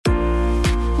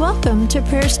Welcome to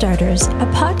Prayer Starters, a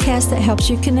podcast that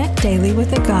helps you connect daily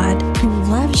with a God who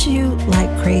loves you like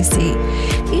crazy.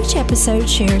 Each episode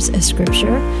shares a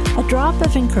scripture, a drop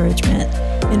of encouragement,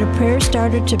 and a prayer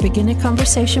starter to begin a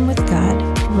conversation with God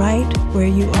right where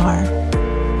you are.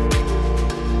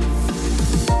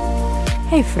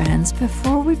 Hey friends,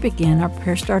 before we begin our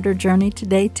prayer starter journey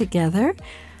today together,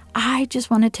 I just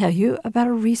want to tell you about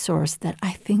a resource that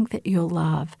I think that you'll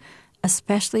love,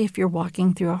 especially if you're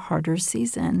walking through a harder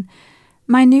season.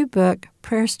 My new book,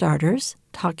 Prayer Starters,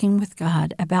 Talking with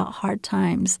God About Hard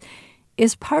Times,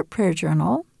 is part prayer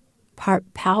journal,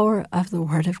 part power of the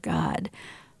Word of God,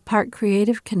 part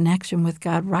creative connection with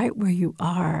God right where you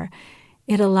are.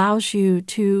 It allows you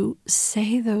to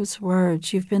say those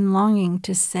words you've been longing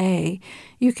to say.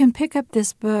 You can pick up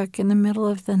this book in the middle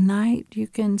of the night. You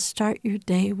can start your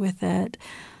day with it.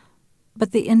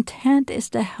 But the intent is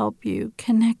to help you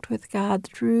connect with God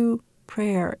through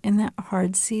prayer in that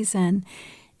hard season.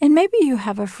 And maybe you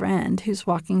have a friend who's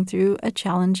walking through a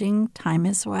challenging time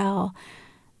as well.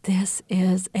 This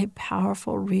is a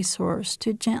powerful resource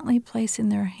to gently place in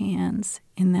their hands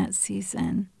in that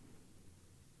season.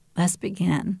 Let's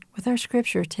begin with our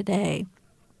scripture today.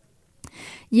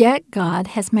 Yet God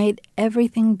has made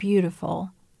everything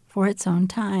beautiful for its own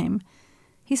time.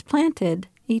 He's planted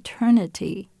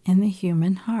eternity in the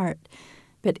human heart.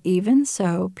 But even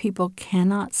so, people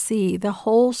cannot see the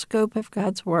whole scope of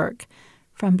God's work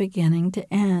from beginning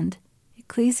to end.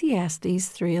 Ecclesiastes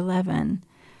 3:11.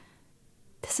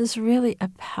 This is really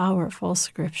a powerful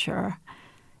scripture.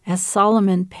 As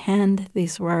Solomon penned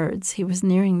these words, he was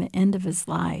nearing the end of his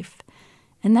life,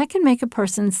 and that can make a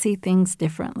person see things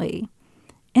differently.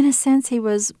 In a sense, he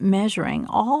was measuring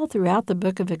all throughout the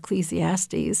book of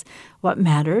Ecclesiastes what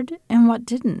mattered and what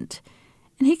didn't.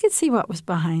 And he could see what was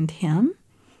behind him,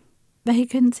 but he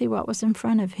couldn't see what was in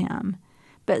front of him.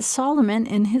 But Solomon,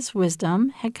 in his wisdom,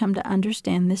 had come to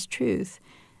understand this truth.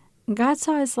 God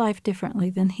saw his life differently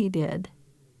than he did.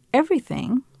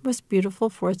 Everything was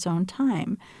beautiful for its own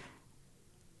time,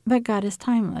 but God is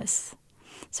timeless.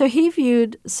 So he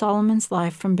viewed Solomon's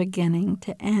life from beginning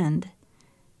to end.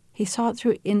 He saw it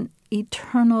through an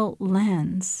eternal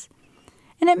lens.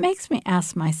 And it makes me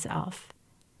ask myself,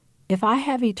 if I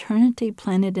have eternity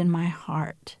planted in my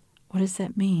heart, what does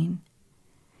that mean?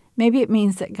 Maybe it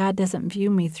means that God doesn't view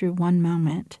me through one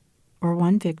moment, or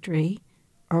one victory,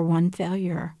 or one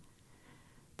failure.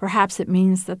 Perhaps it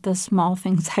means that the small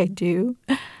things I do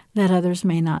that others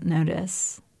may not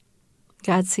notice.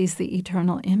 God sees the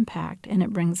eternal impact, and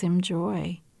it brings him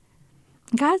joy.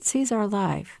 God sees our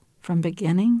life from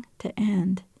beginning to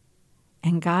end,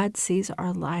 and God sees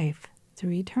our life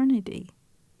through eternity.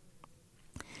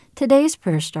 Today's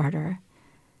prayer starter.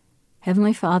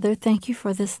 Heavenly Father, thank you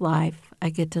for this life I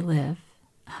get to live.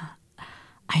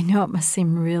 I know it must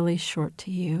seem really short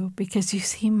to you because you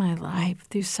see my life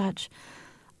through such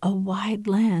a wide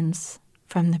lens,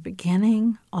 from the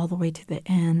beginning all the way to the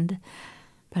end,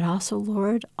 but also,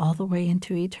 Lord, all the way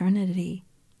into eternity.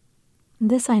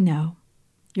 This I know.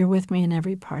 You're with me in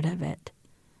every part of it,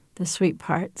 the sweet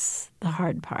parts, the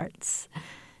hard parts,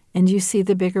 and you see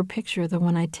the bigger picture, the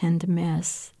one I tend to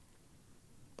miss.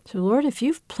 So, Lord, if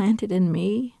you've planted in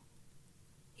me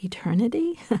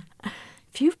eternity,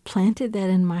 if you've planted that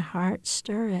in my heart,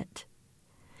 stir it.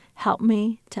 Help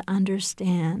me to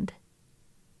understand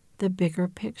the bigger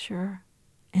picture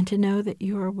and to know that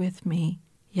you are with me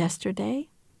yesterday,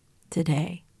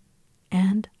 today,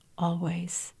 and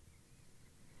always.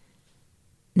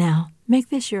 Now, make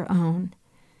this your own.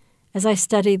 As I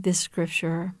studied this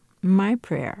scripture, my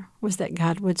prayer was that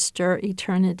God would stir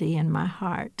eternity in my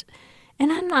heart.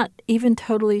 And I'm not even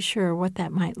totally sure what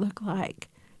that might look like,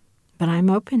 but I'm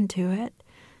open to it.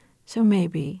 So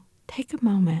maybe take a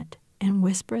moment and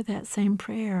whisper that same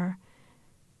prayer.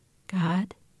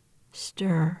 God,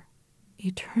 stir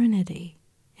eternity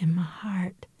in my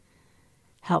heart.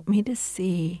 Help me to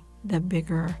see the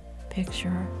bigger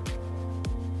picture.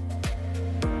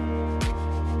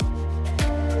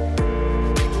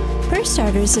 Prayer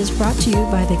Starters is brought to you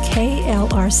by the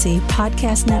KLRC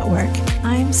Podcast Network.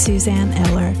 I'm Suzanne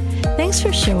Eller. Thanks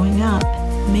for showing up.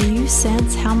 May you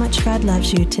sense how much God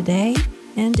loves you today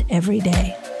and every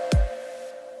day.